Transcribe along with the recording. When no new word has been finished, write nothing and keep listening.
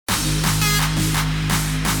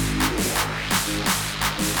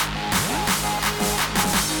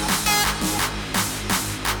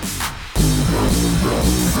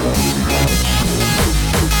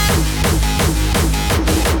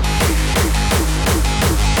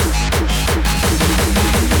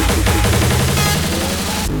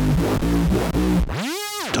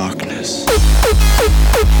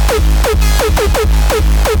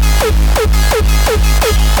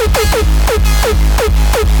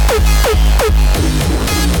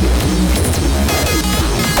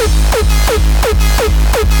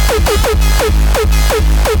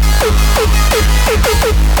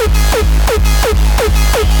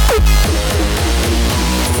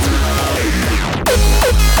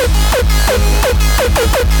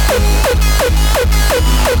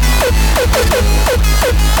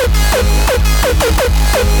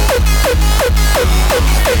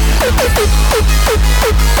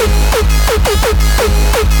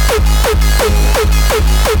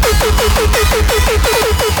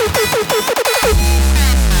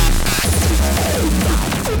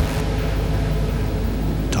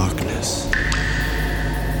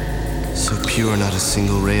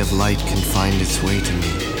single ray of light can find its way to me.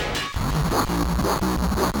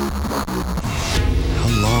 How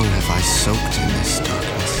long have I soaked in this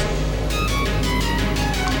darkness?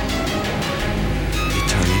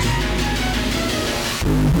 Eternity?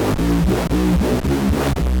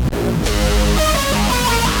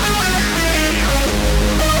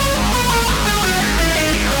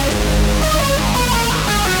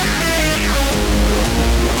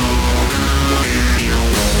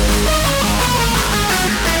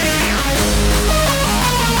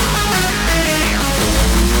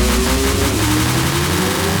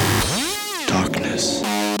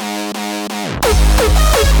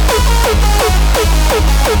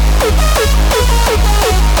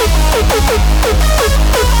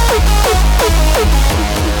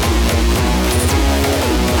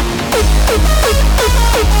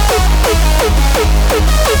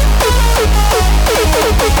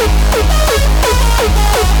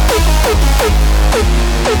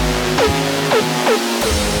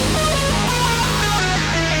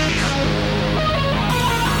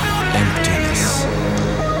 Emptiness.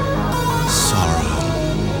 Sorrow.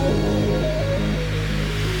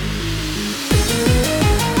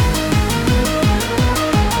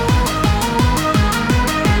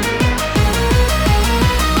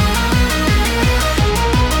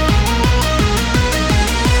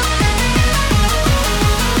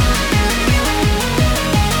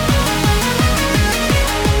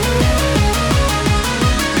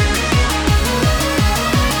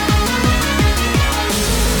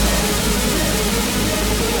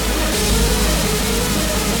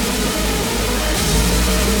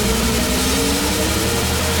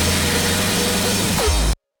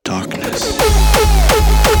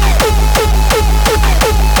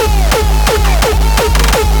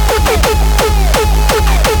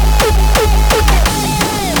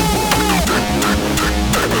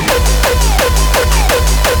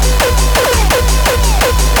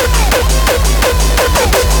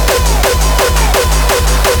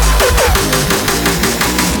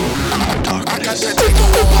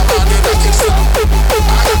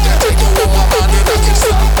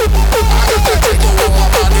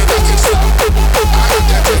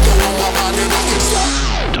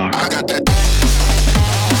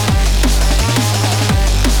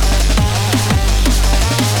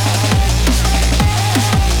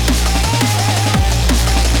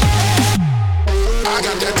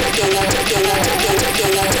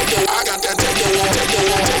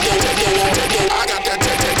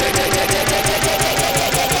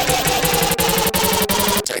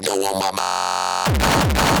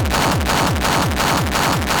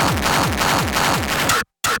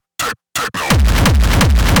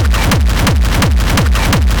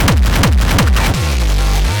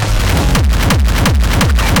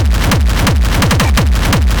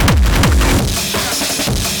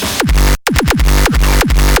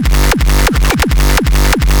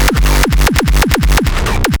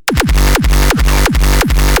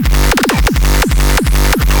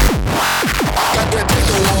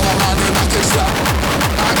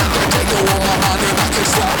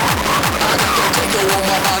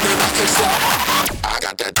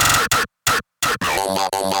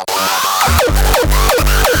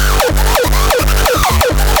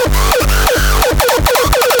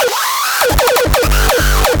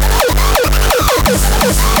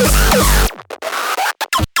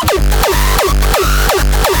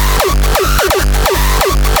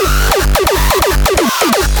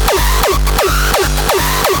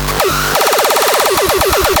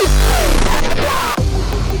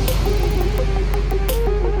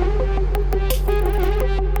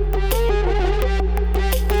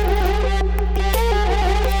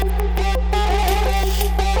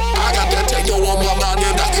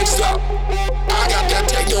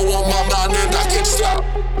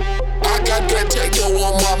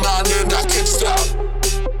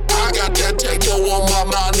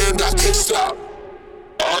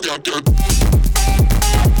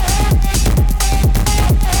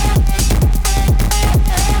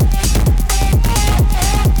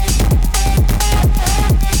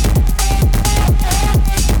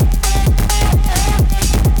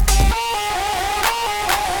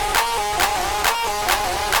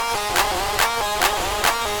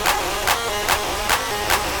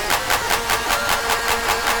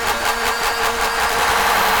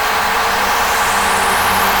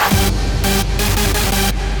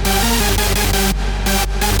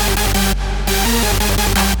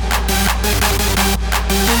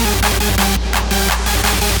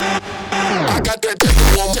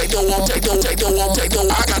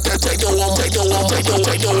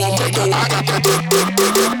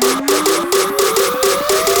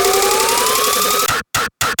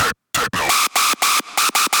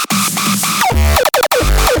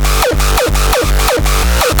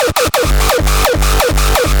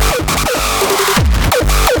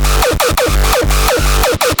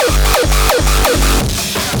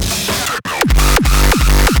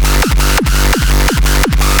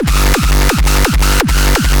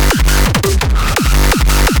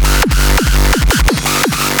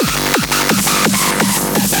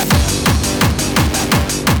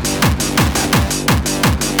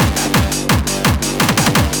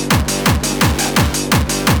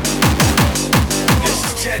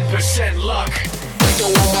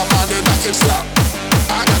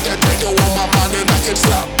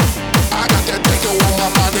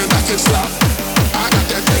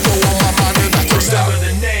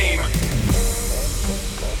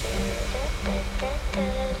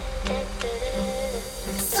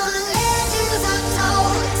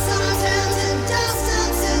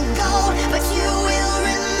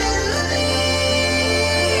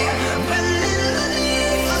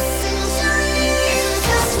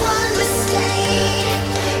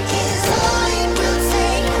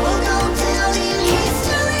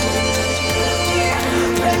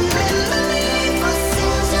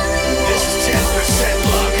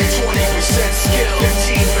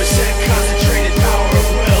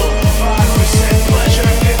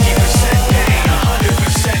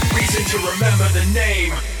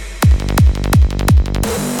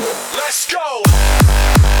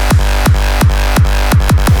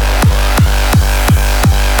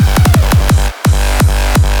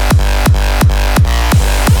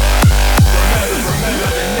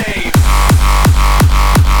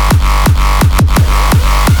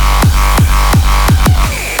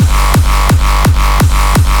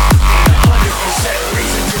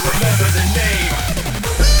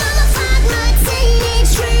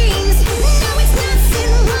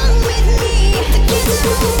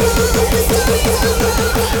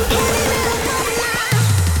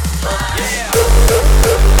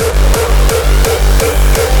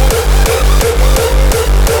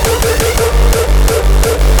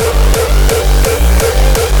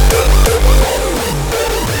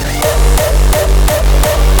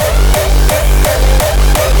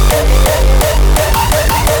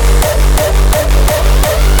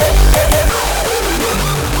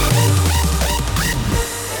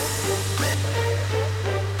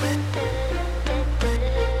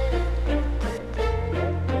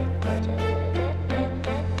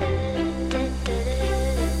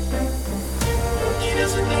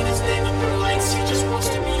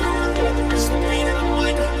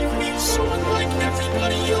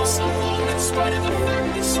 spite of the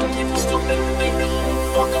fact that some people still think that they know.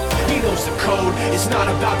 Fuck 'em. He knows the code. It's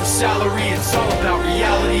not about the salary. It's all about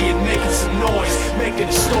reality and making some noise,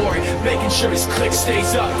 making a story, making sure his click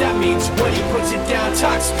stays up. That means when he puts it down,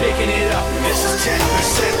 Tox picking it up. This is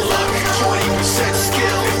 10% luck, 20%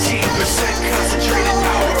 skill, 15% concentrated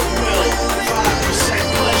power of will, 5%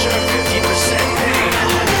 pleasure, 50% pain,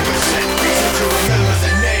 100% reason to remember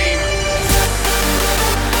the name.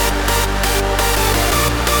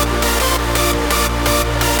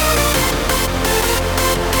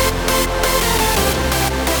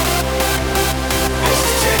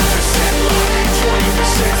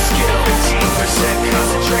 Skill, 15%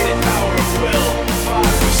 concentrated power of will,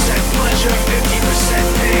 5% pleasure, 50%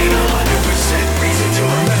 pain, 100% reason to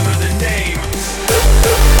remember the name.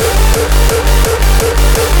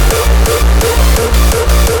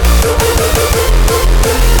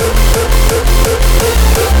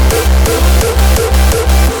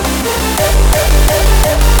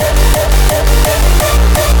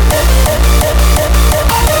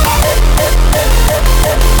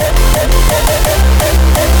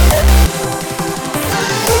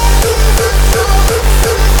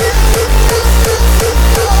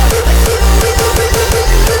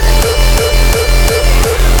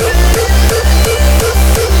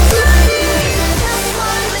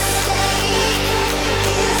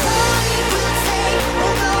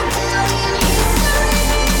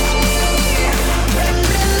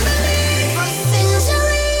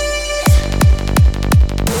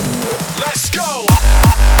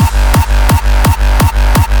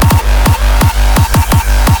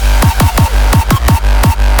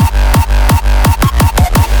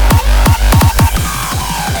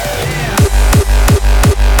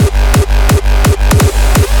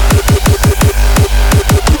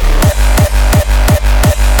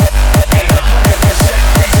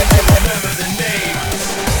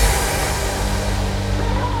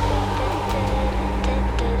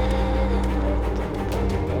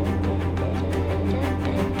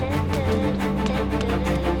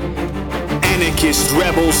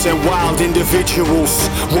 Rebels and wild individuals.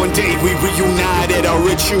 One day we reunited our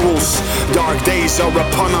rituals. Dark days are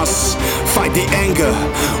upon us. Fight the anger.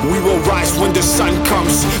 We will rise when the sun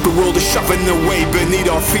comes. The world is shoving away beneath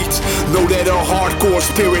our feet. Know that our hardcore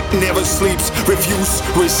spirit never sleeps. Refuse,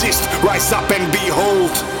 resist, rise up and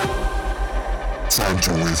behold. Time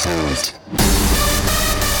to revolt.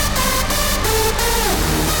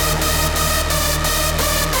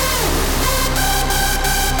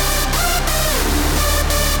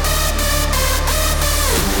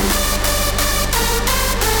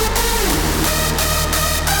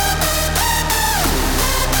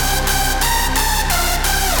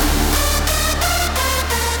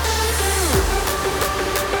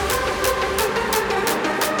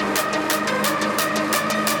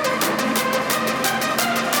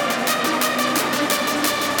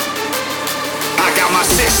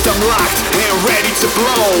 System locked and ready to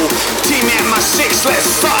blow. Team at my 6, let's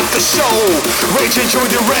start the show. Rage, enjoy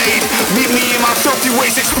the raid. Meet me in my 30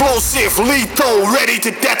 ways explosive, lethal, ready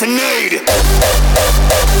to detonate.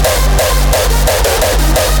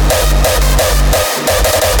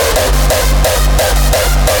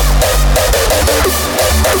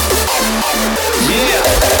 Yeah.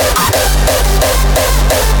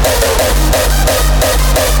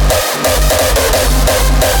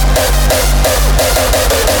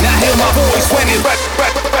 Now hear my voice when it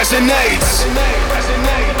resonates.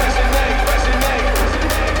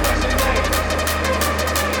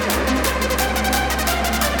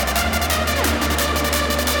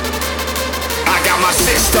 I got my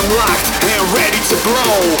system locked and ready to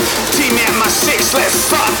blow. Team at my 6, let's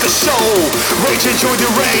start the show. Rage, enjoy the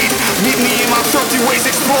raid. Meet me in my 30 ways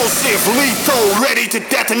explosive, lethal, ready to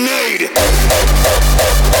detonate.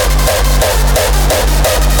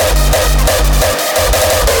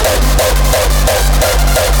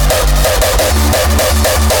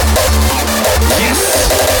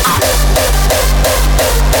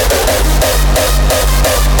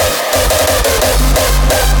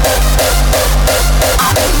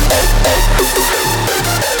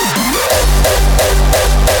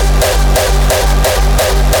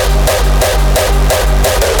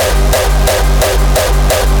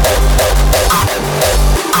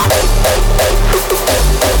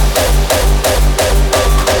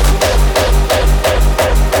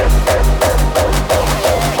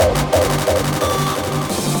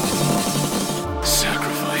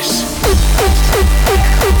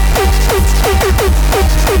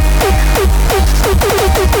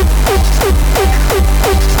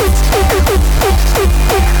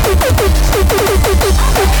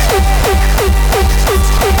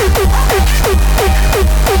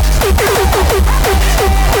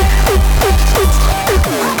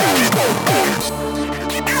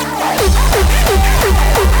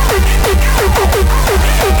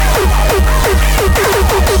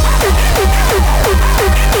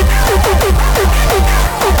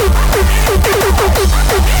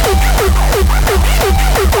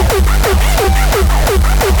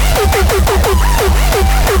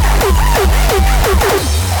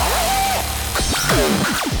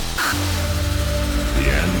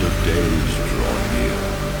 days draw near.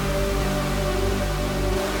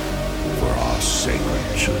 For our sacred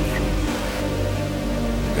children,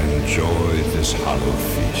 enjoy this hallowed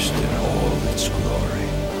feast in all its glory.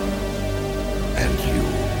 And you,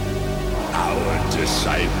 our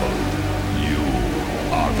disciple, you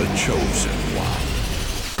are the chosen one.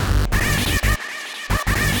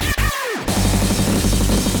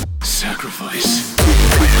 Sacrifice.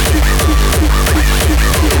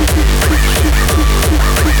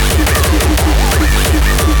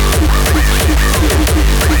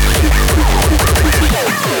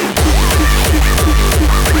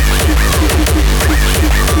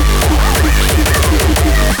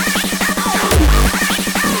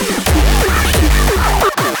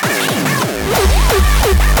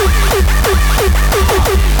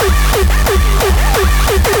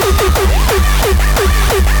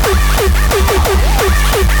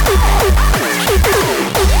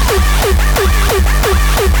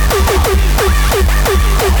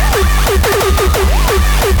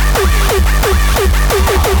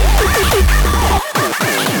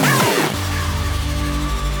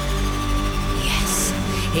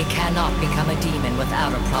 He cannot become a demon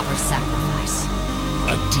without a proper sacrifice.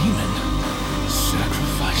 A demon?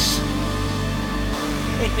 Sacrifice?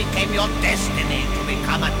 It became your destiny to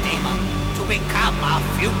become a demon, to become our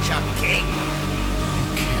future king.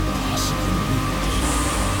 You can't possibly lose.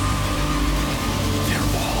 They're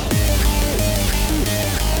all...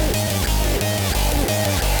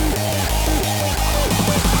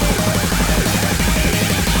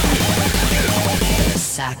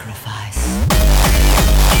 Sacrifice.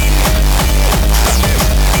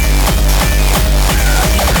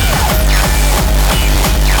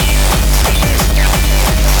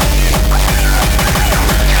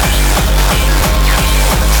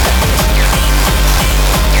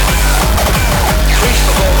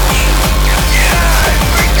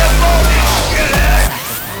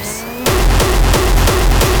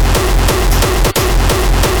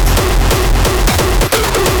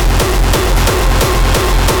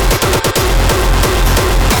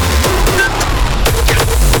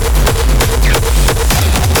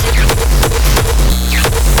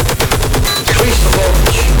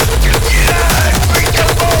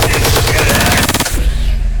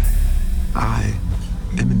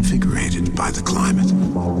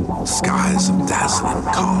 Skies of dazzling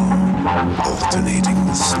calm, alternating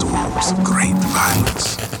with storms of great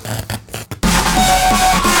violence.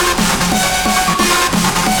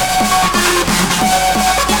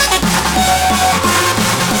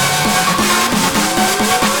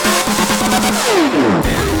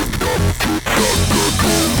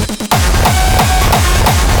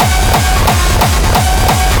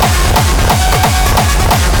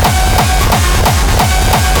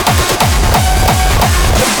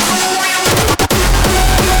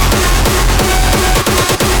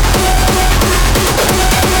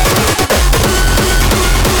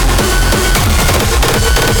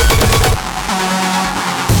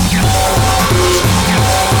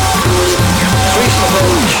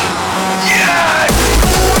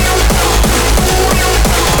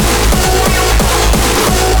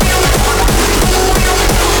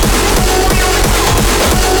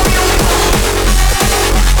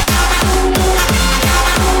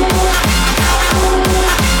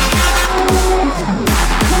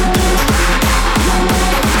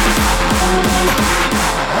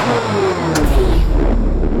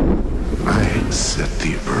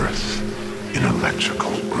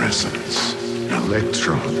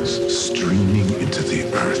 Electrons streaming into the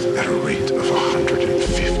Earth at a rate of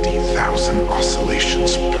 150,000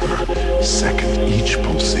 oscillations per second, each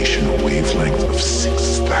pulsation a wavelength of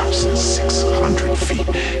 6,600 feet,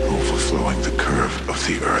 overflowing the curve of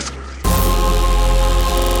the Earth.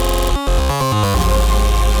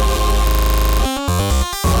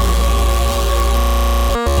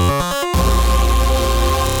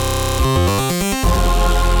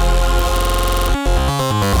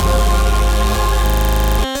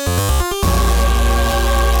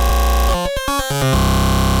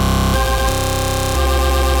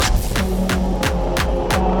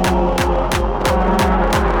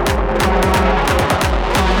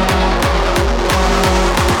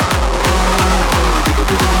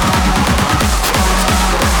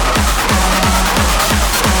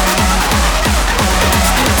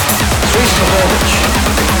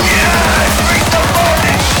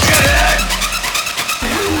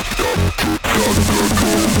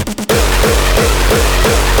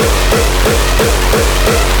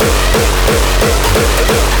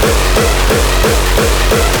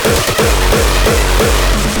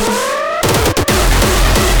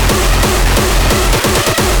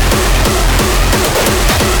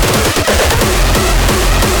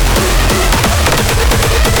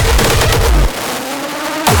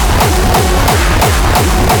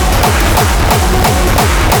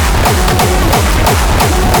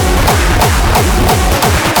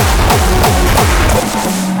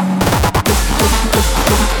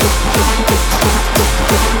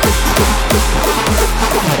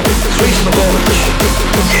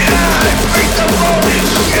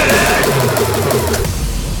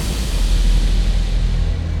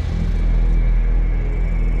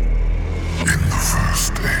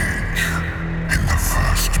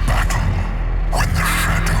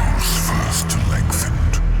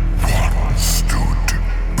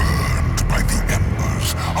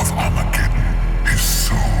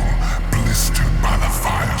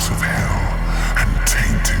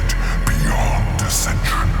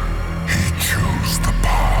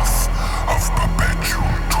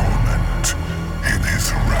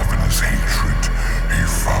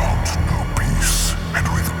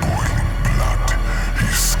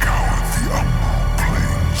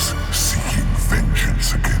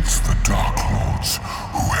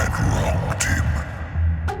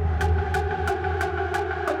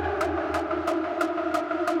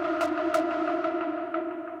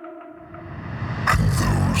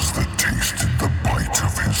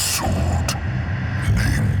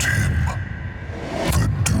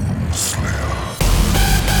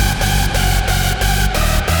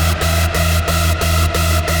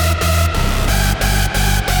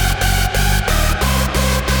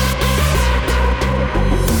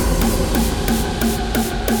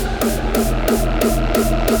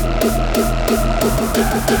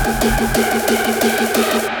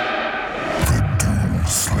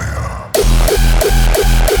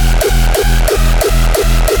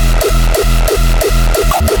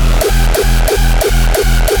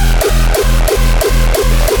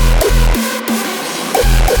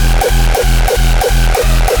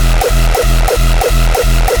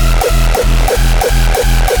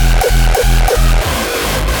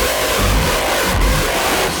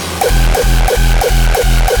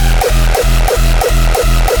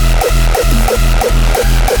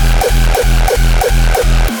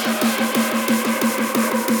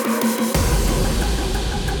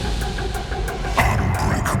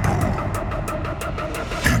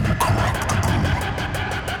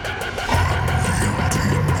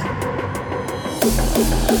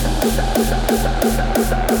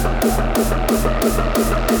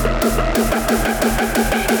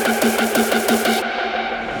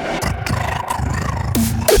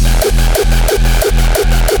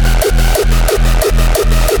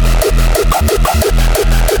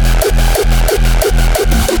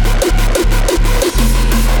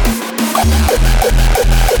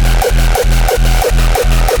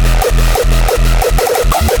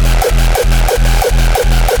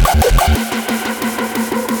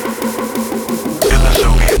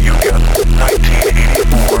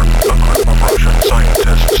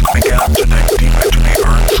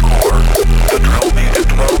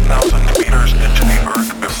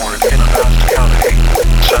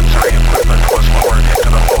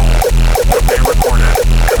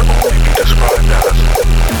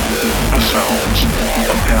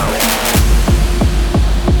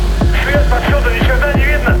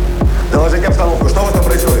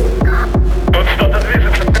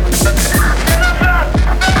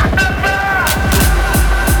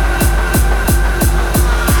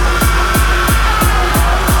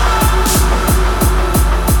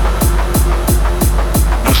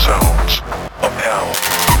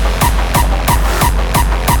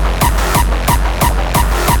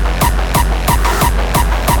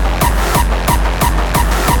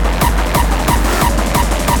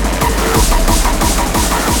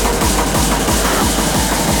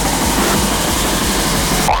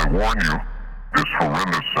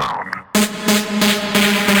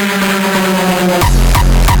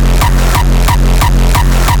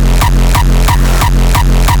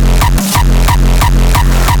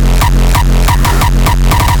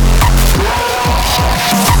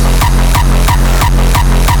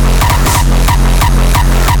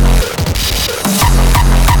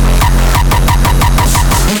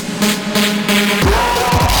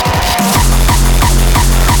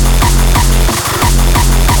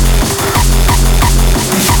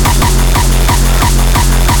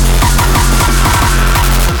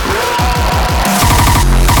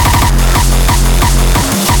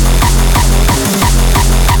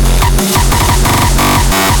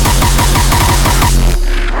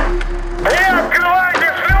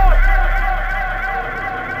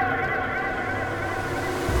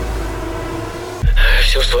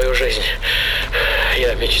 Всю свою жизнь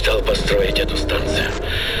я мечтал построить эту станцию.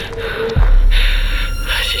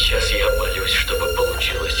 А сейчас я молюсь, чтобы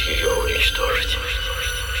получилось ее уничтожить.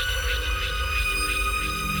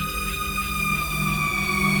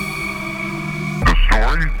 The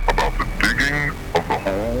story about the digging of the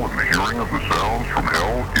hole and the hearing of the sounds from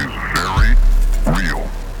hell is very real.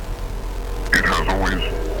 It has always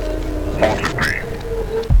haunted me.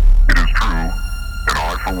 It is true, and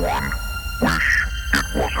I, for one, wish it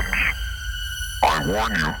wasn't. I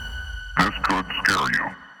warn you, this could scare you.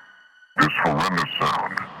 This horrendous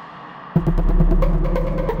sound.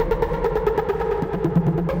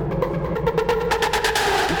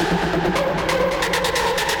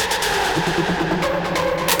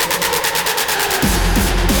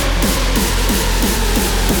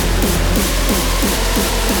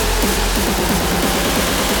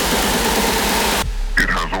 It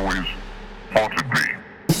has always haunted me.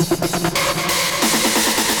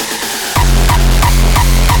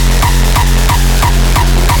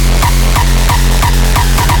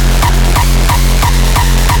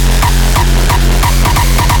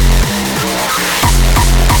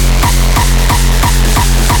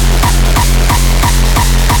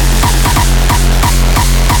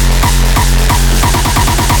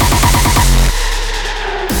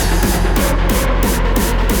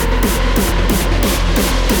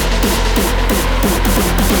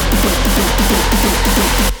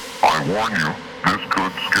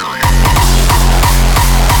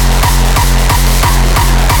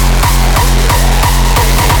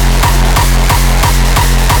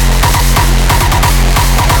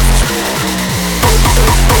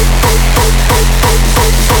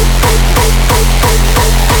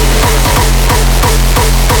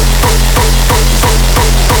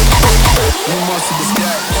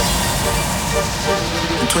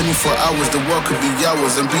 24 hours, the world could be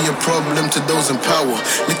ours and be a problem to those in power.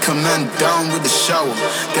 Lick a man down with a shower.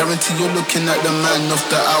 Guarantee you're looking at the man of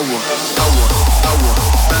the hour.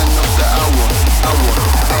 Man of the hour.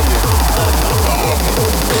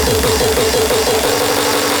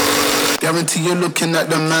 Guarantee you're looking at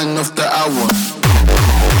the man of the hour.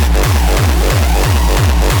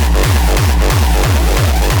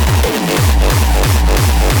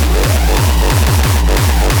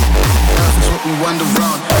 We wander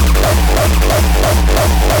round.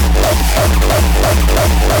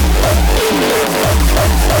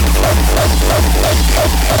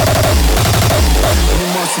 We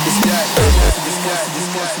must see this guy.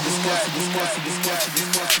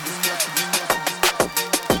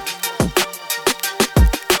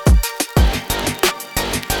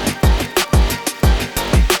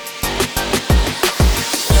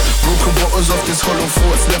 Off this hollow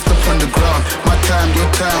thoughts left upon the ground. My time, your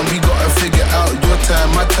time, we gotta figure out. Your time,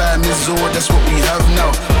 my time is all, that's what we have now.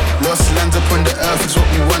 Lost lands upon the earth is what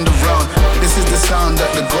we wander round. This is the sound that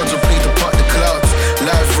the gods will play to part the clouds.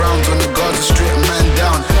 Live rounds on the guards will strip man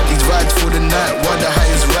down. These rides for the night, while the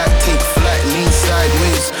highest right take flight, lean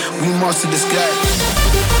sideways. We master the sky.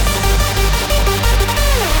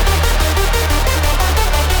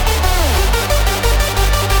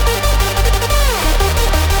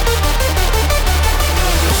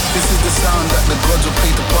 This is the sound that the gods will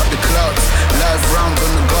play to part the clouds. Live round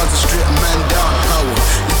on the guards, strip a man down. Power,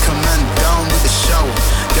 lick a man down with a shower.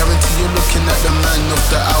 Guarantee you're looking at the man of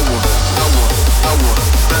the hour.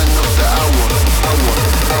 Man of the hour.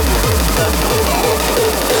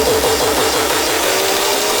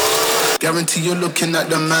 Guarantee you're looking at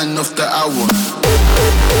the man of the hour.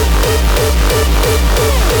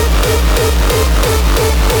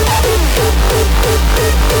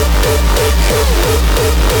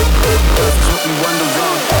 That's what we wander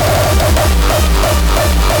round.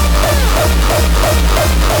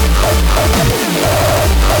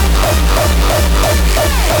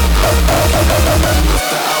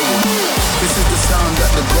 This is the sound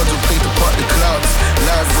that the gods will play to part the clouds.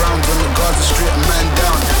 Live rounds on the guards will strip a man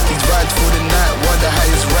down. These rides for the night, while the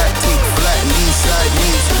highest right take flight, lean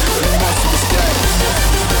sideways. We master the sky.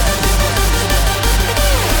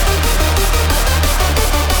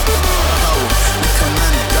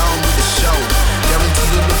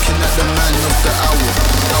 You're looking at the man of the hour.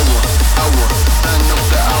 Man of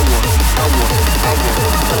the hour.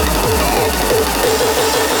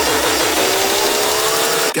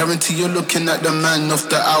 Guarantee you're looking at the man of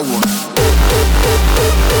the hour.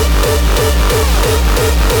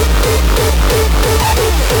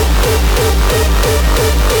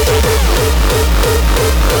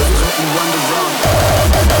 That's what we wander round.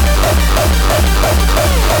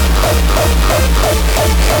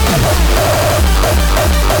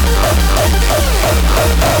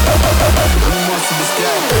 We must see this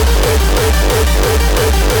guy.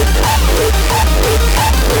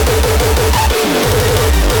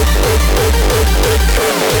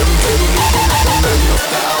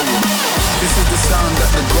 This is the sound that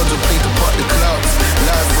the gods will play to part the clouds.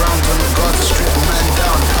 Live rounds on the guards to strip a man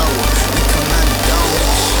down. Power, lick a man down with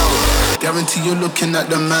a shower. Guarantee you're looking at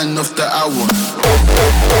the man of the hour.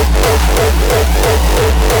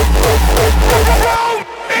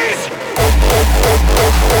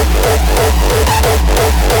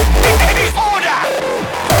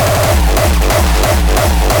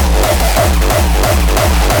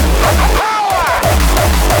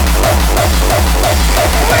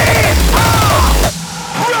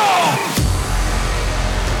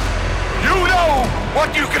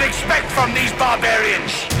 What you can expect from these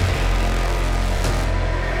barbarians.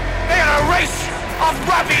 They are a race of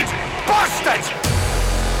rabid bastards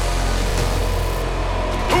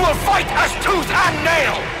who will fight us tooth and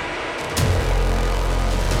nail.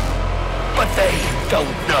 But they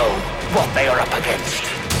don't know what they are up against.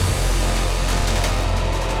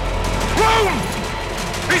 Rome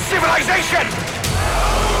is civilization.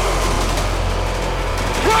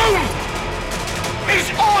 Rome is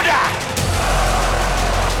order.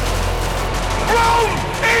 Rome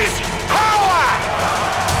is power!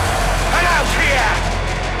 And out here,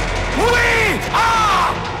 we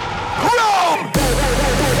are Rome!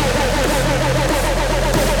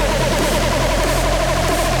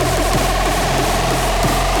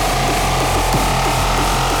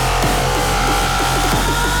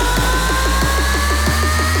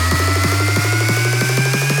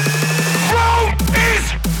 Rome is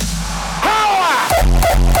power!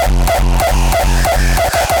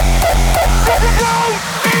 Rome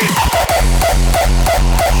is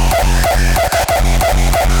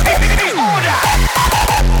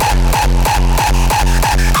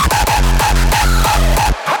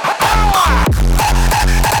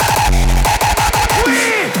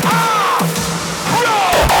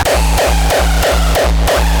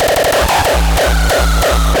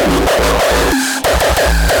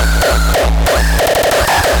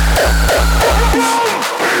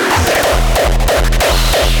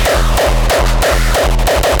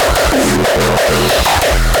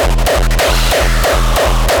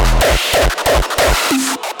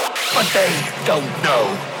They don't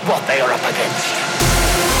know what they are up against.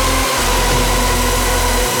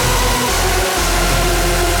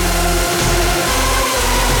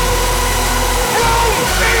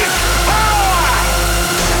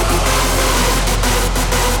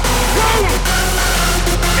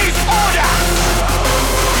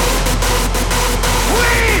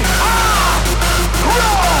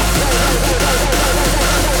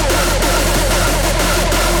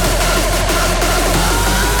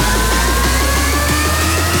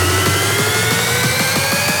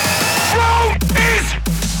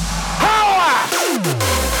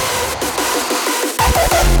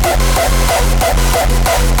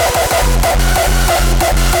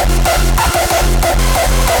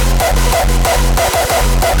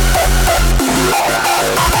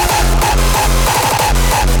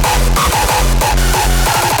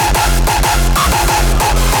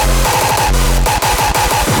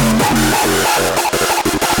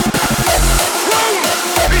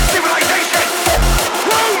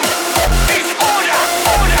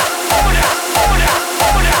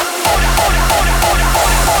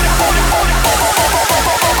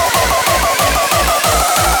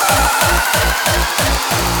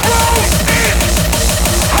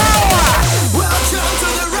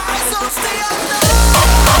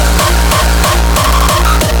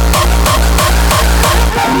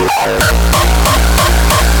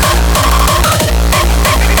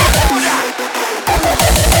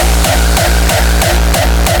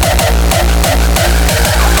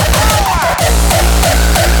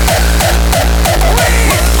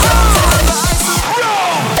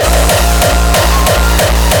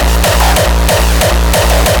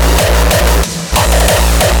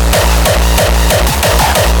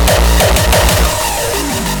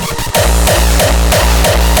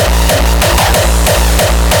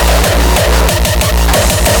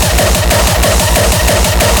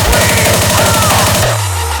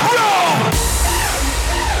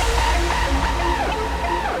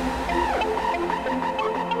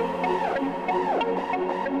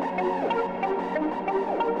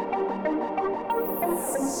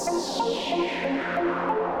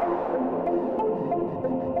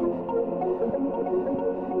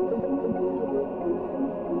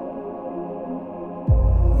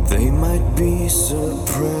 They might be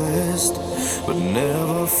surprised, but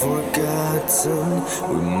never forgotten.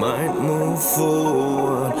 We might move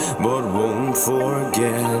forward, but won't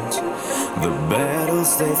forget the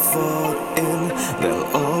battles they fought in. They'll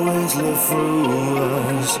always live through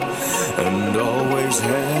us, and always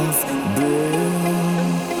have been.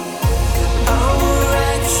 Our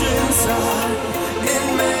actions are in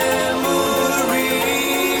memories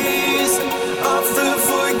of the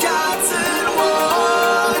forgotten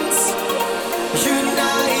ones.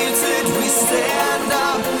 United we stand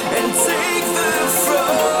up and take the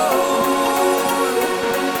throne.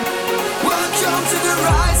 Welcome to the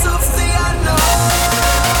rise of the unknown.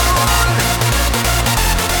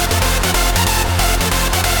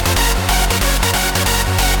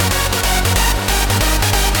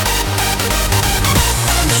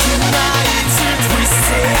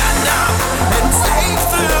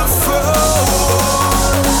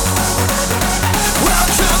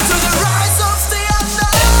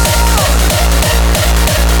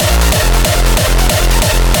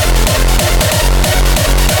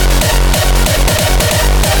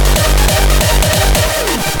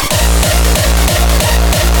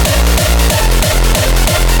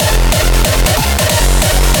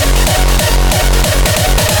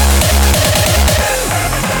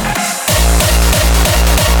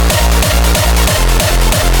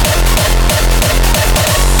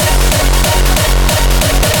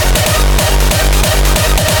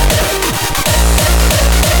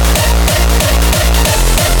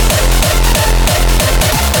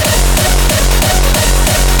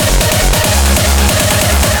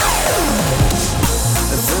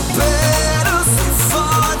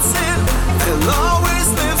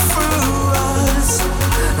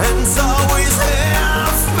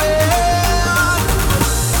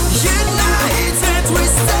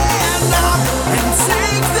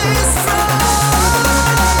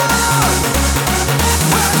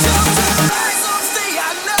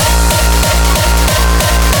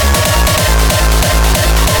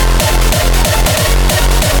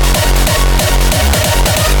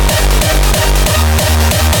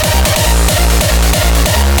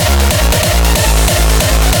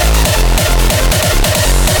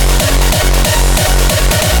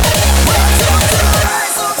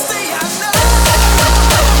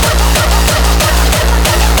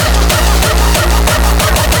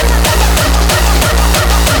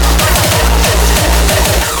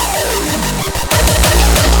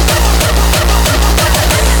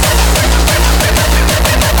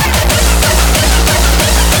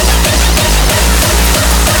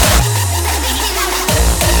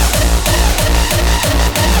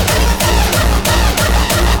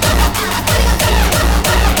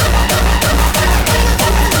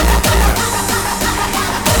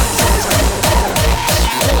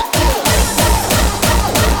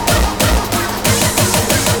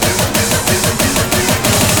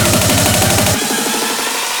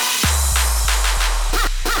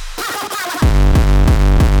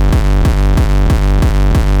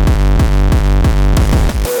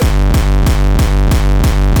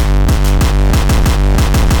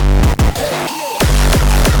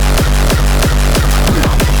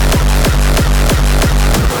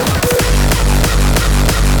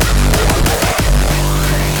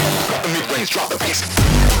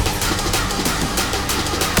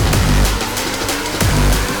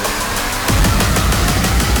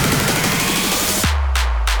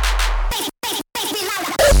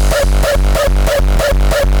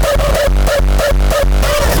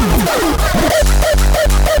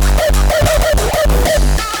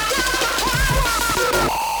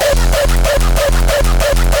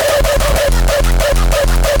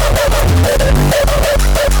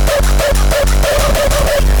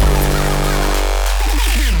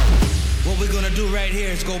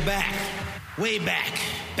 back, way back,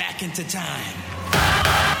 back into time.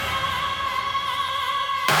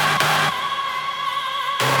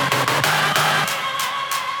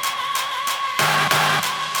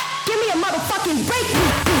 Give me a motherfucking break.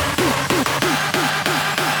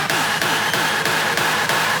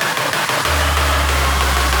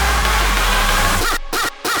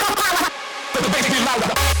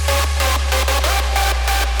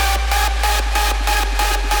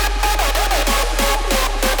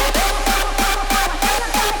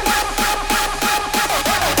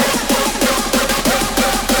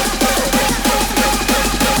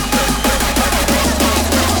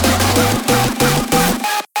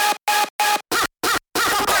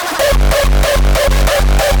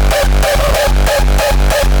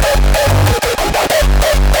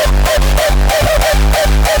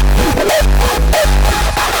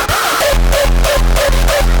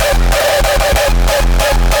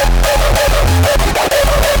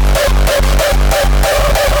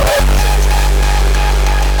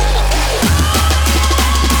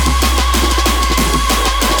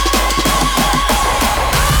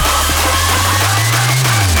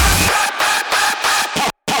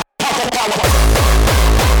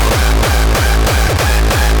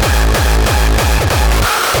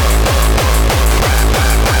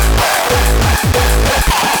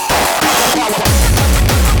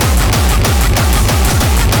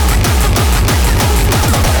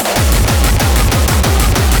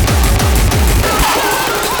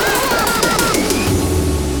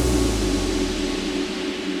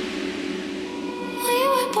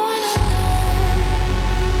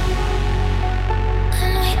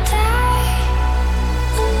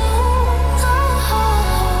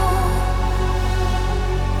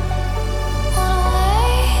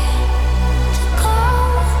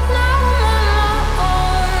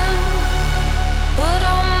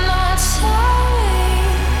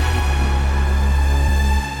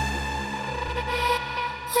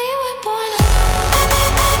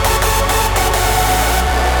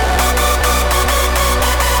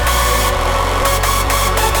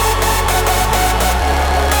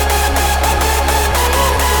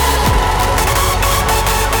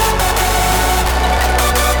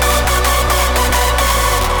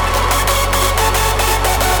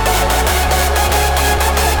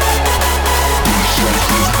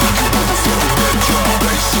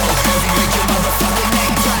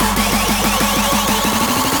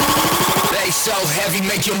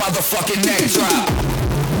 Make your motherfucking neck drop.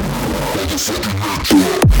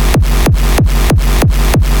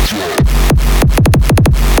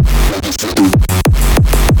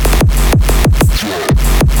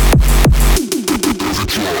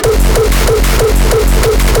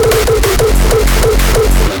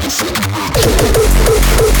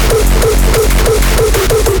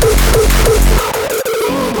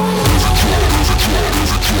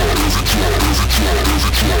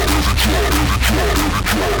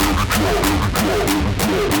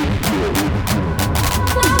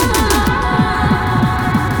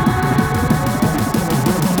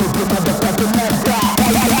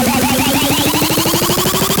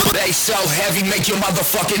 Heavy, make your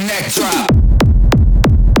motherfucking neck drop.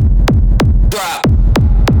 Drop.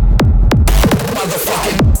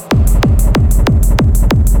 Motherfucking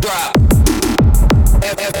drop.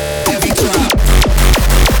 Heavy drop.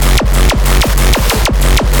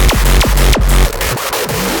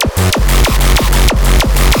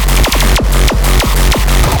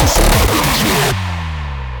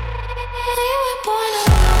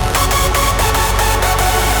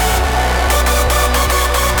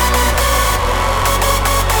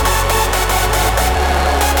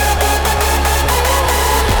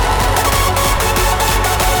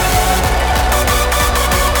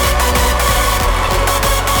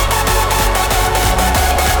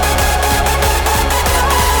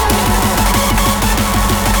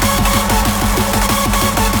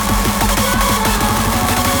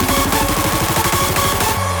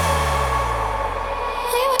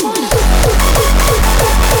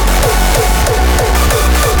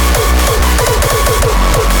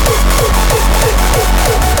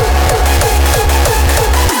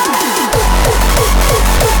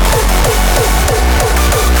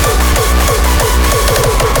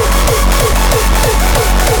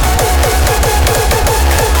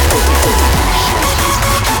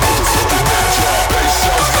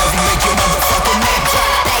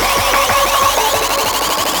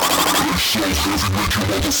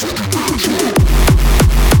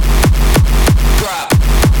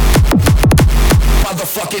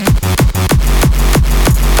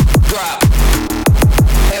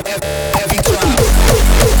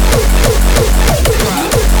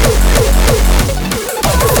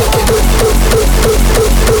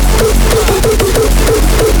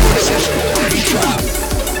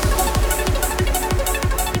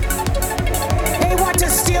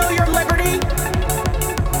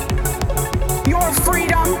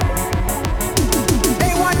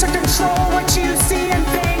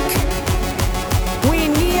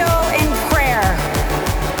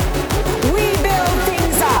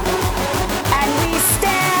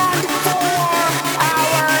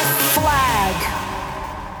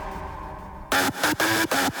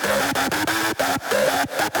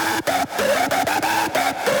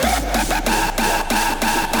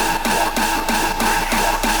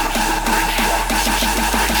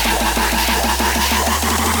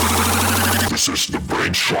 This is the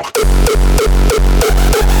Brainshock.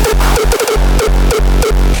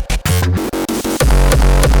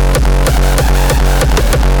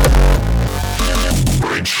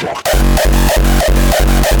 Brainshock.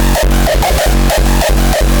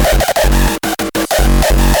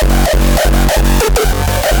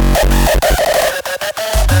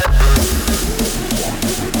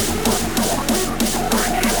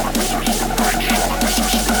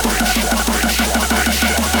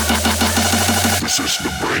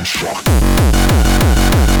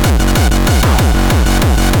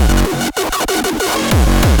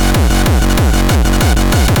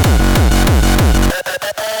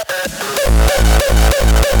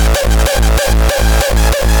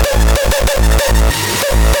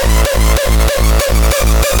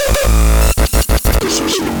 This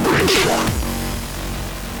is the Brainshock.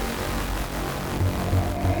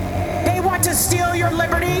 They want to steal your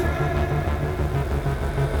liberty,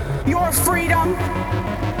 your freedom.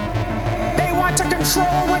 They want to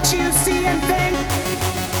control what you see and think.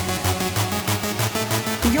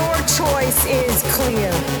 Your choice is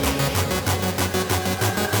clear,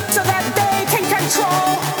 so that they can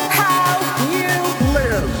control how you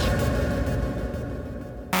live.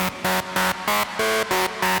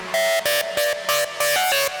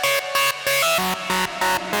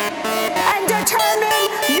 And determine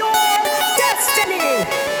your destiny.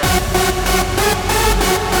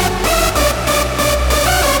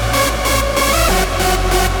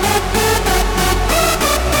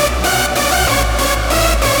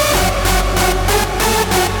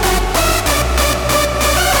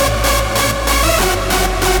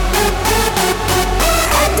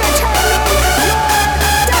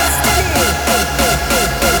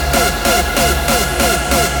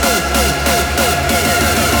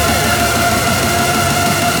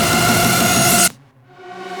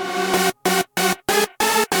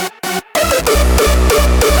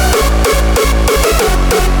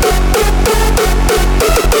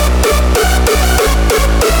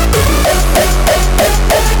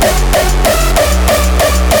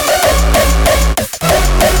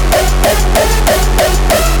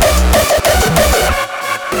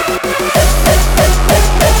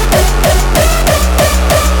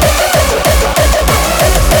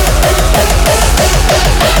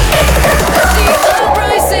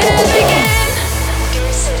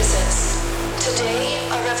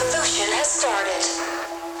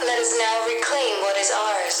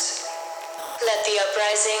 Let the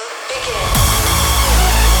uprising begin.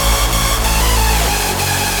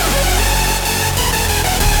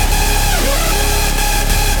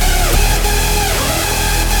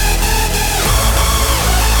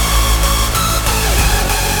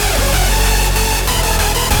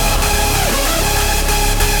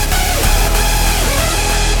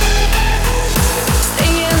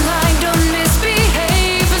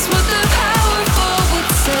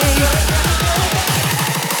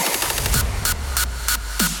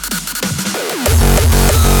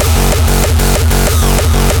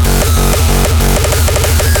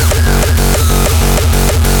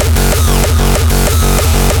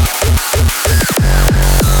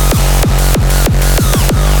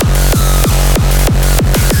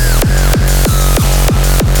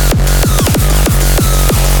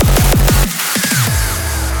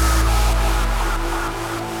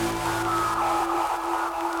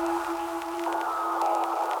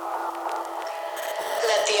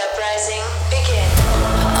 Let the uprising begin.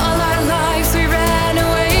 All our lives we ran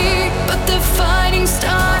away, but the fighting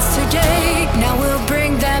starts today. Now we'll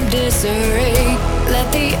bring them disarray.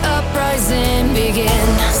 Let the uprising begin.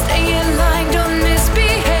 Stay in line, don't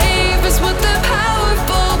misbehave, is what the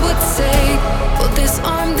powerful would say. We'll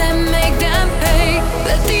disarm them, make them pay.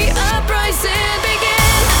 Let the uprising begin.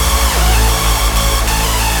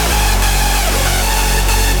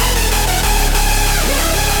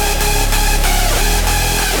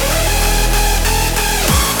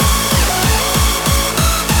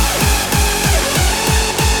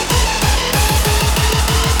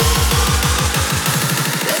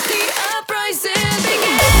 Let the uprising begin.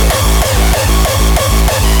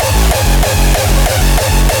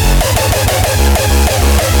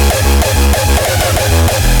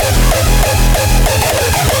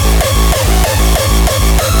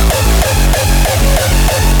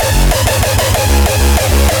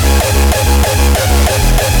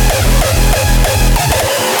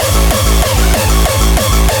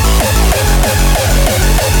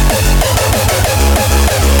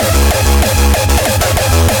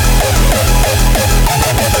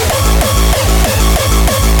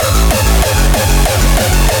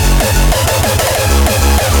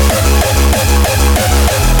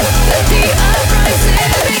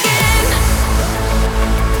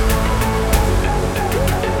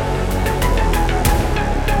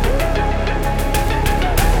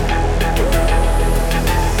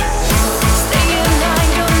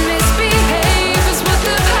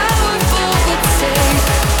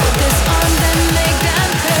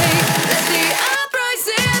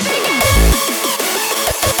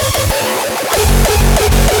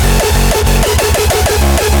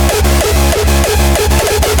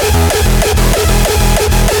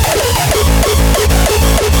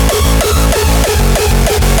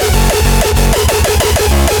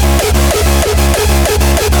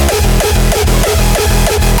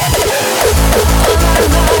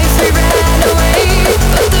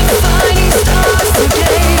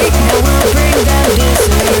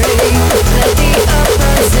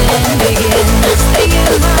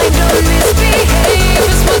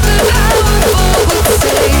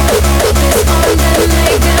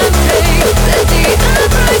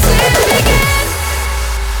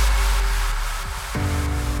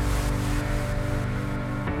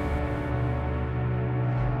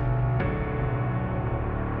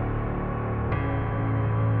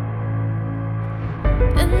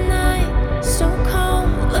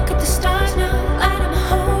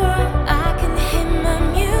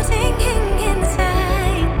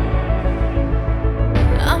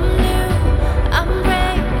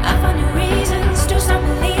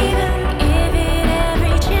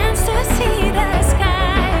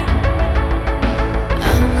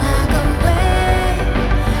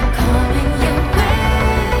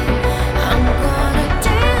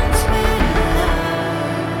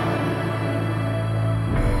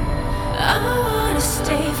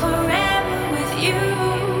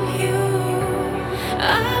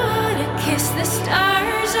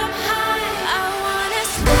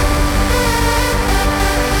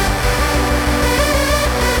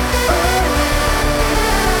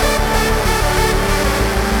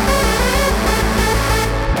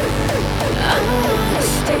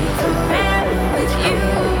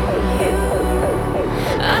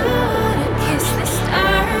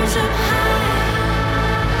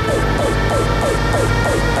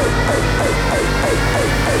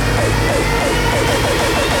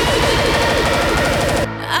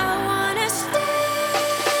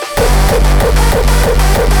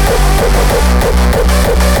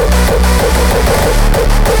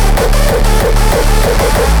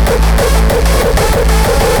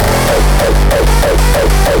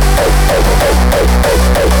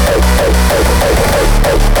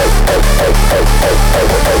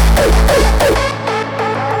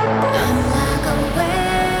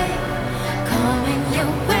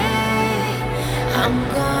 I'm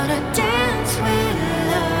gonna dance with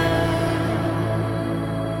love.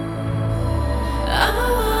 I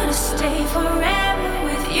wanna stay forever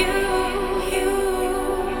with you.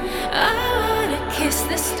 I wanna kiss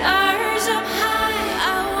the stars up high.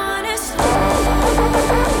 I wanna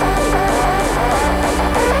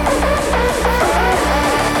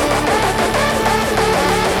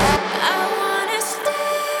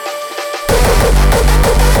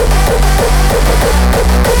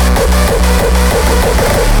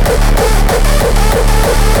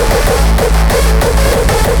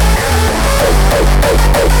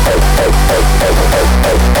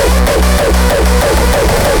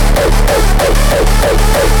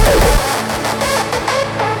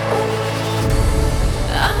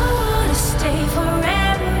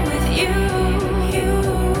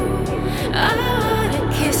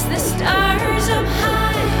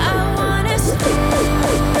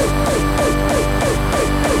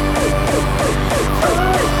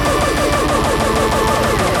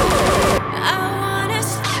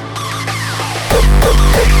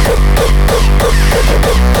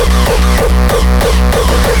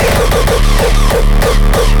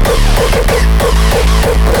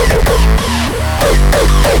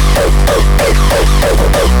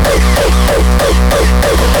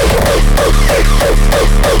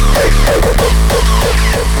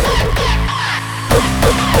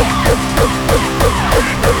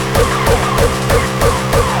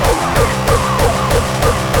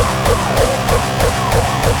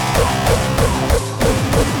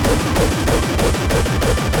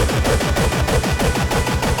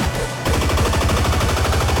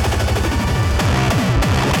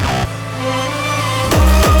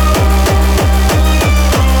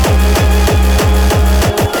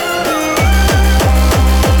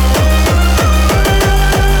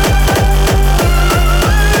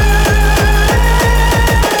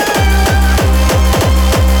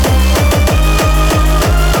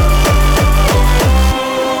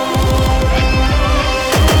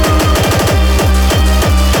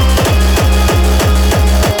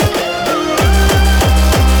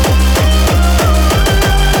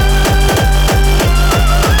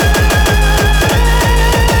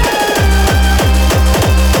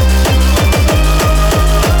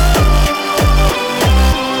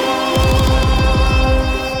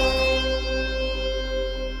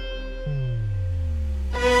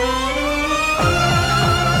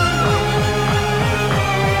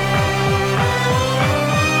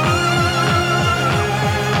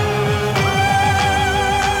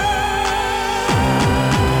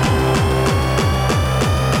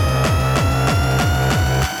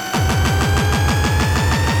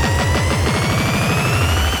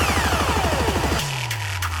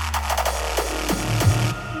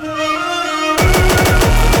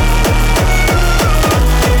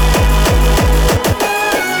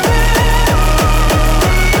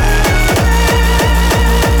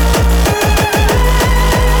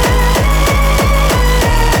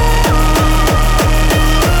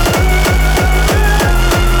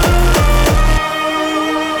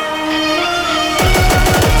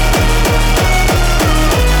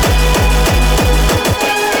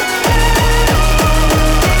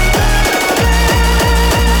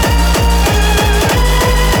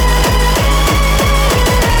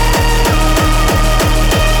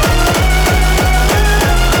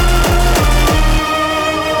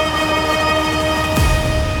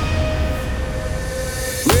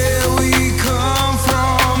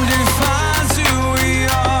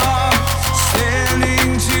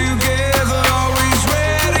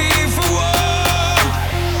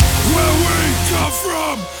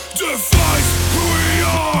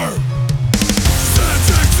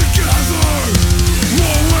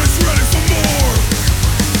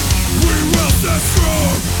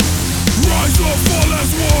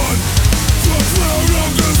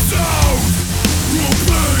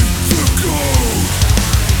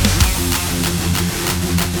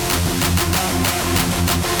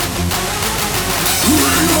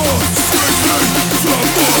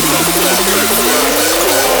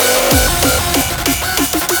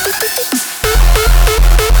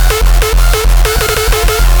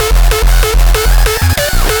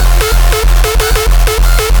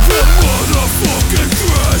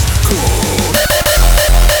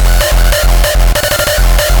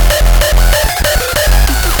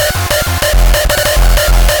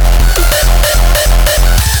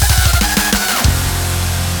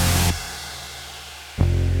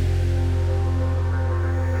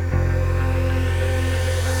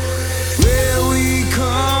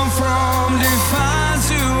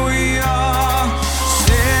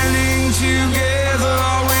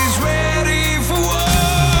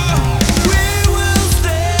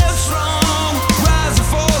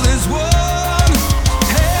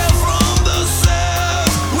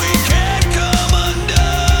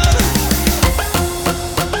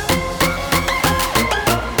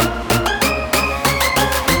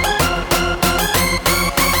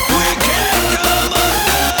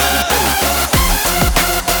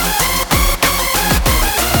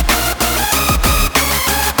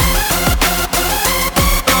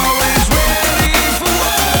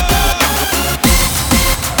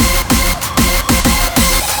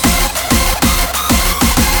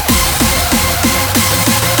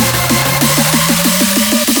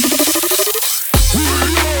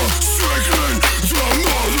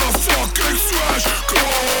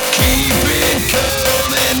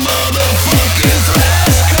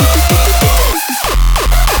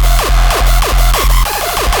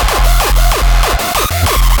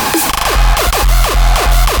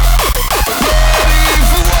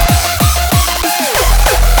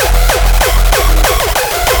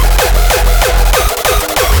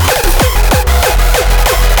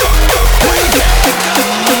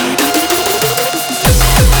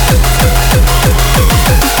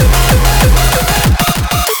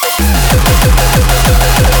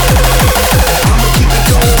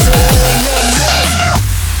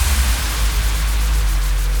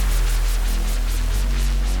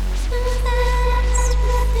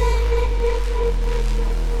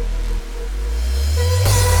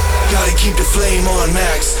flame on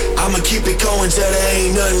max. I'ma keep it going till there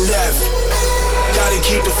ain't nothing left. Gotta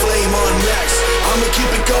keep the flame on max. I'ma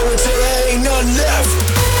keep it going till there ain't nothing left.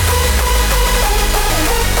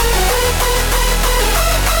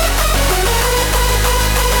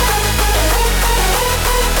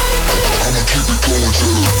 I'ma keep it going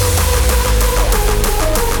till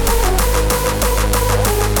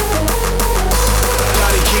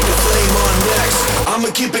I'ma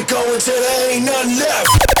keep it going till there ain't nothing left.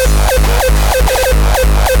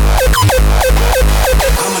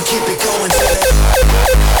 I'ma keep it going till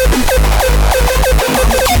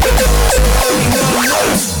I'ma keep it going till there ain't nothing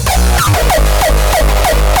left.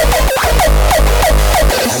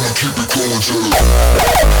 I'ma keep it going till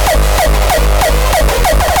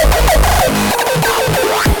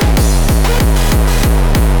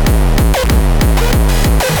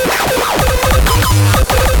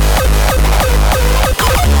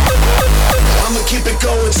keep it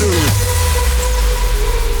going to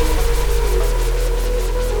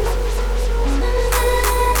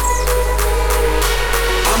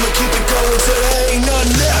I'ma keep it going till there ain't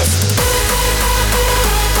nothing left.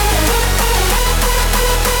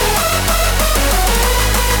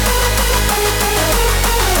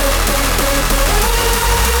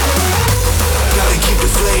 Gotta keep the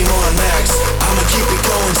flame on max. I'ma keep it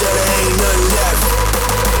going till there ain't nothing left.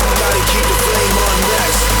 Gotta keep the flame on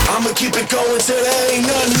max. I'ma keep it going till there ain't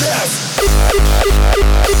nothing left.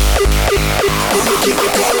 I'ma keep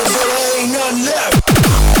it going till there ain't nothing left.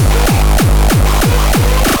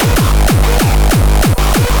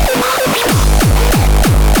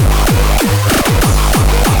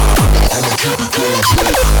 I'ma keep it going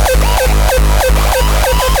till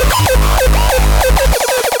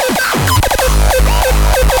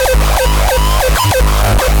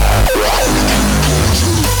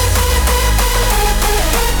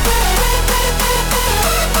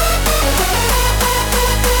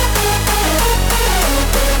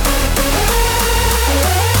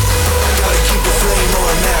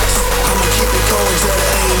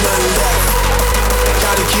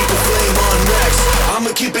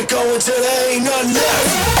I'ma keep it going till there ain't nothing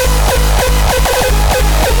left.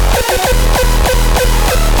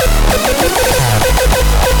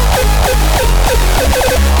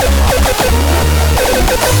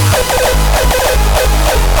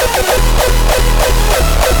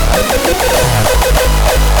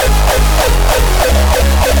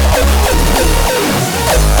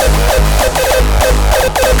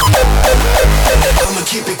 I'ma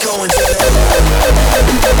keep it going till there ain't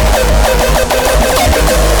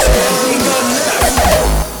nothing left.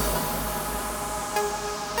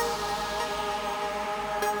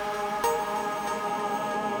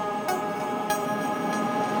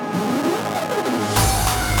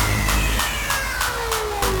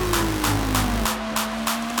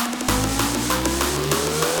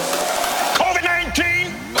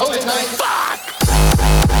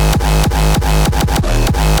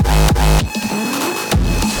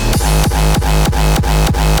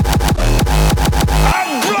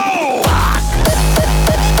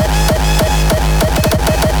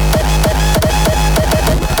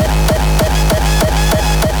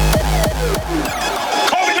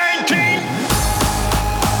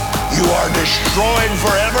 Destroying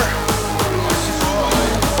forever,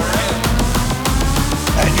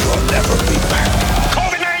 and you'll never be back.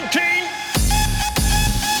 COVID-19!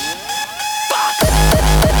 Fuck!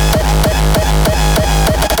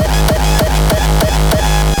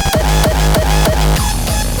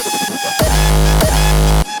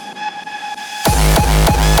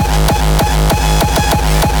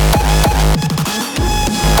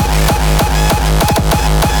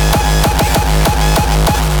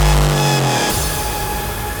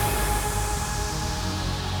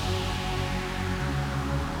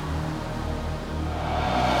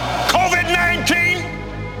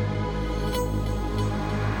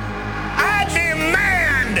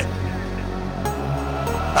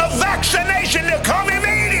 Vaccination to come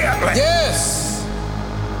immediately! Yes!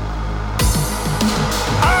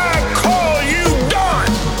 I call you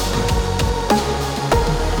done!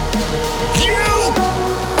 You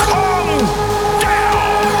come down!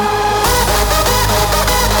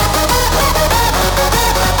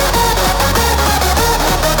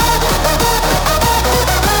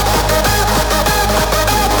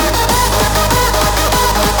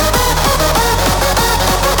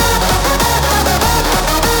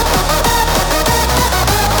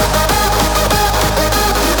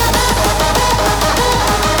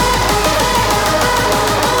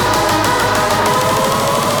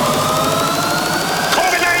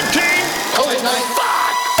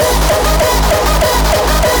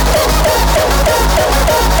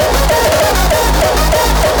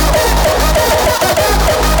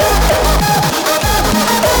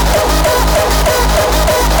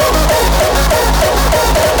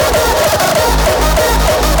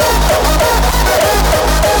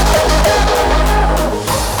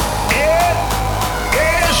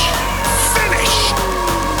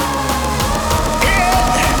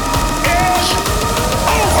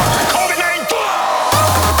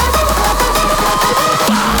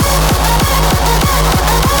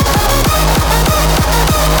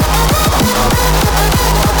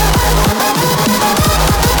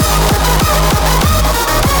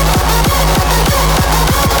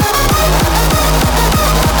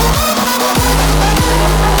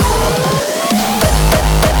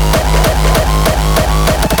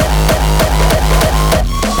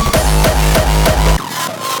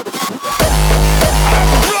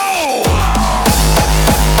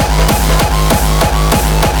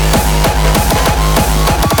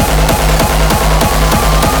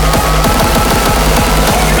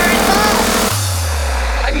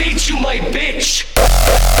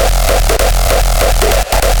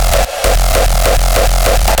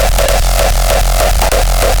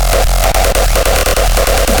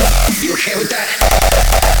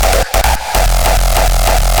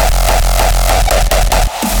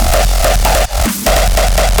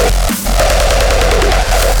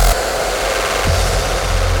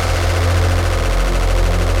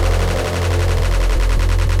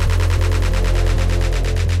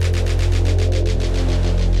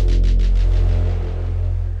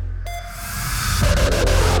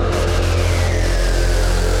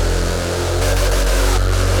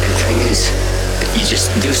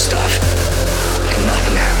 do stuff and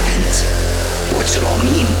nothing happens, what's it all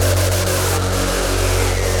mean?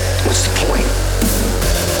 What's the point?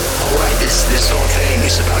 Alright, this whole thing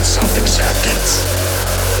is about self-acceptance.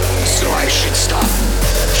 So I should stop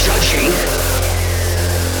judging.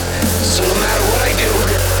 So no matter what I do,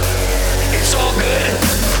 it's all good.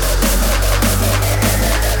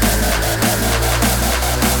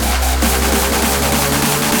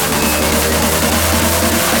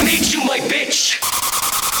 I made you my bitch.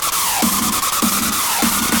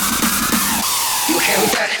 You okay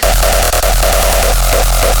with that?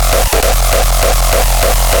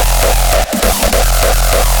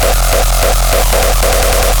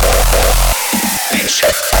 Bitch.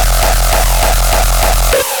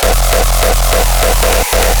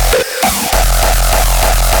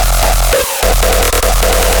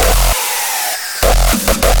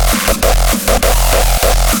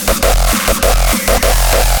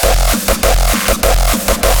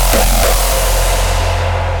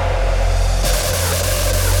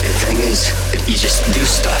 If you just do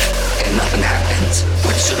stuff and nothing happens,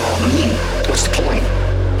 what's it all mean? What's the point?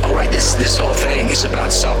 Alright, this whole thing is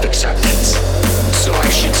about self-acceptance. So I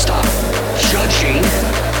should stop judging.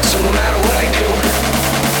 So no matter what I do,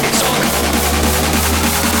 it's all good.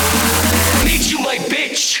 I made you my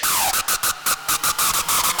bitch.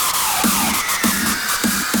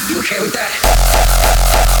 You okay with that?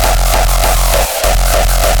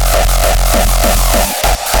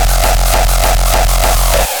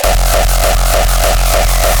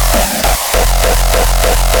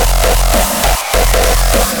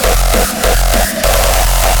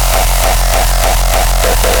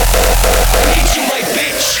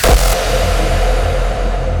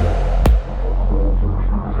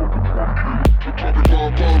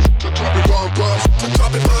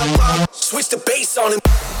 Switch the bass on him.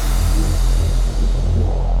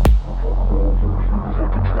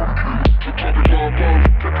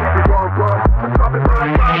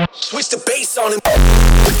 Switch the bass on him.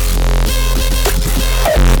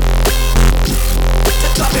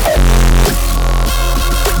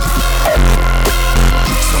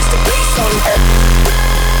 Switch the bass on him.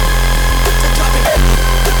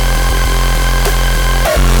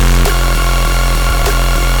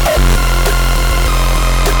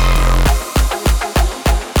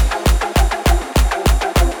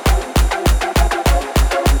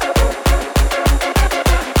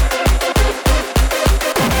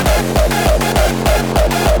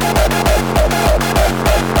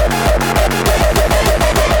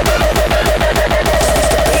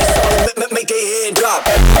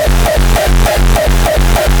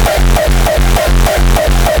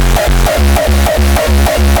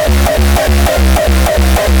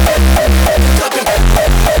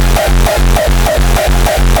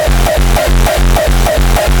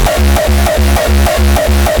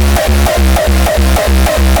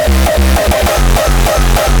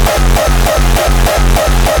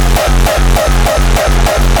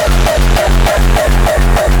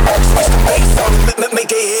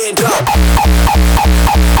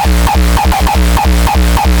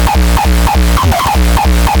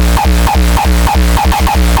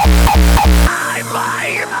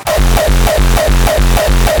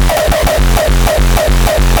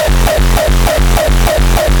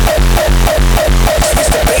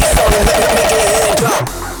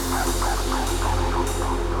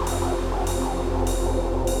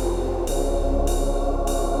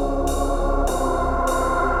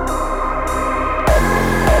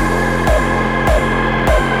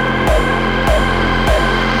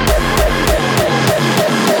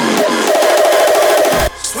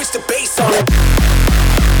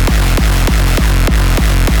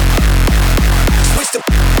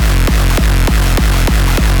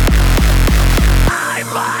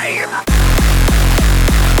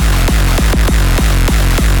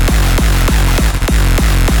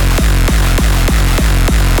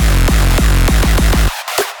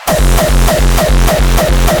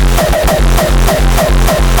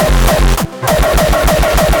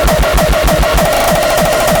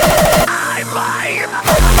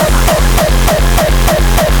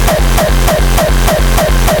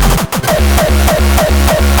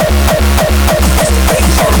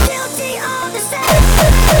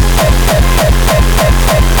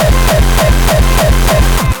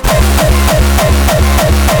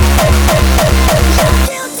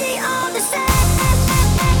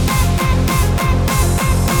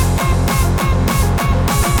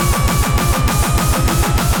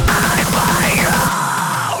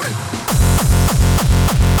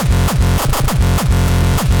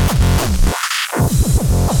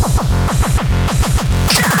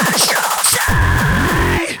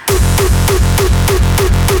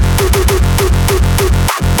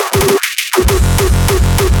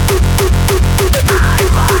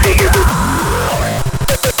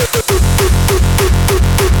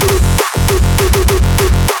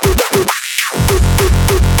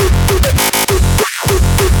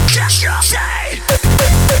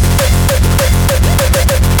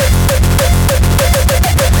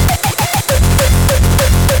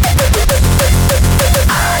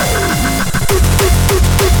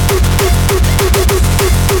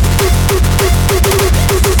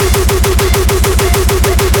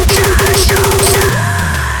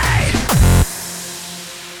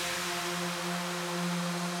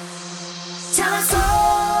 Tell us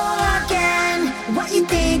all again what you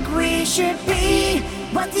think we should be,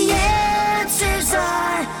 what the answers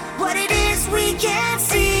are, what it is we can't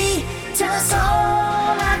see. Tell us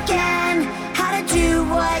all again how to do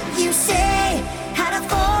what you say, how to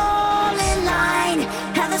fall in line,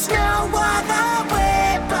 how there's no other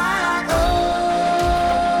way but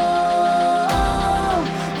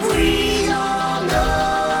we all know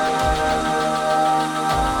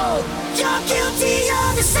you're guilty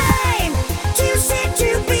of the same, too sick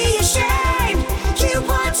to be ashamed. You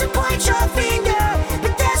want to point your finger,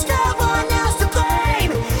 but there's no one else to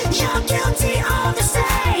blame. You're guilty of the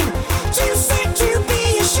same, too sick to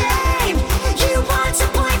be ashamed. You want to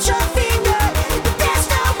point your finger, but there's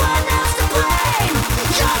no one else to blame.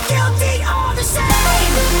 You're guilty of the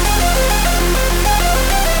same.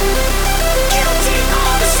 Guilty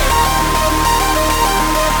of the same.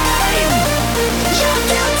 You're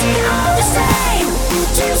guilty of the same,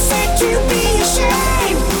 too sick to be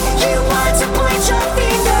ashamed. You want to point your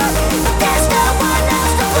finger, but there's no one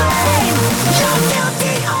else to blame. You're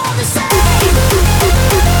guilty of the same.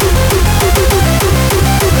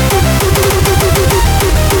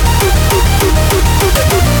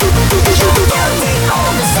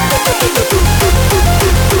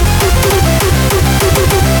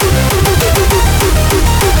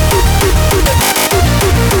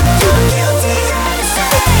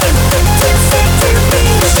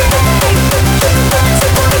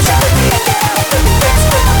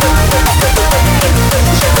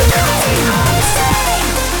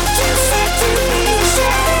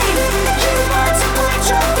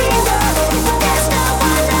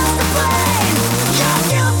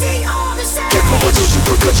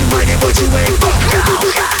 What you ain't fuck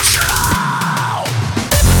now.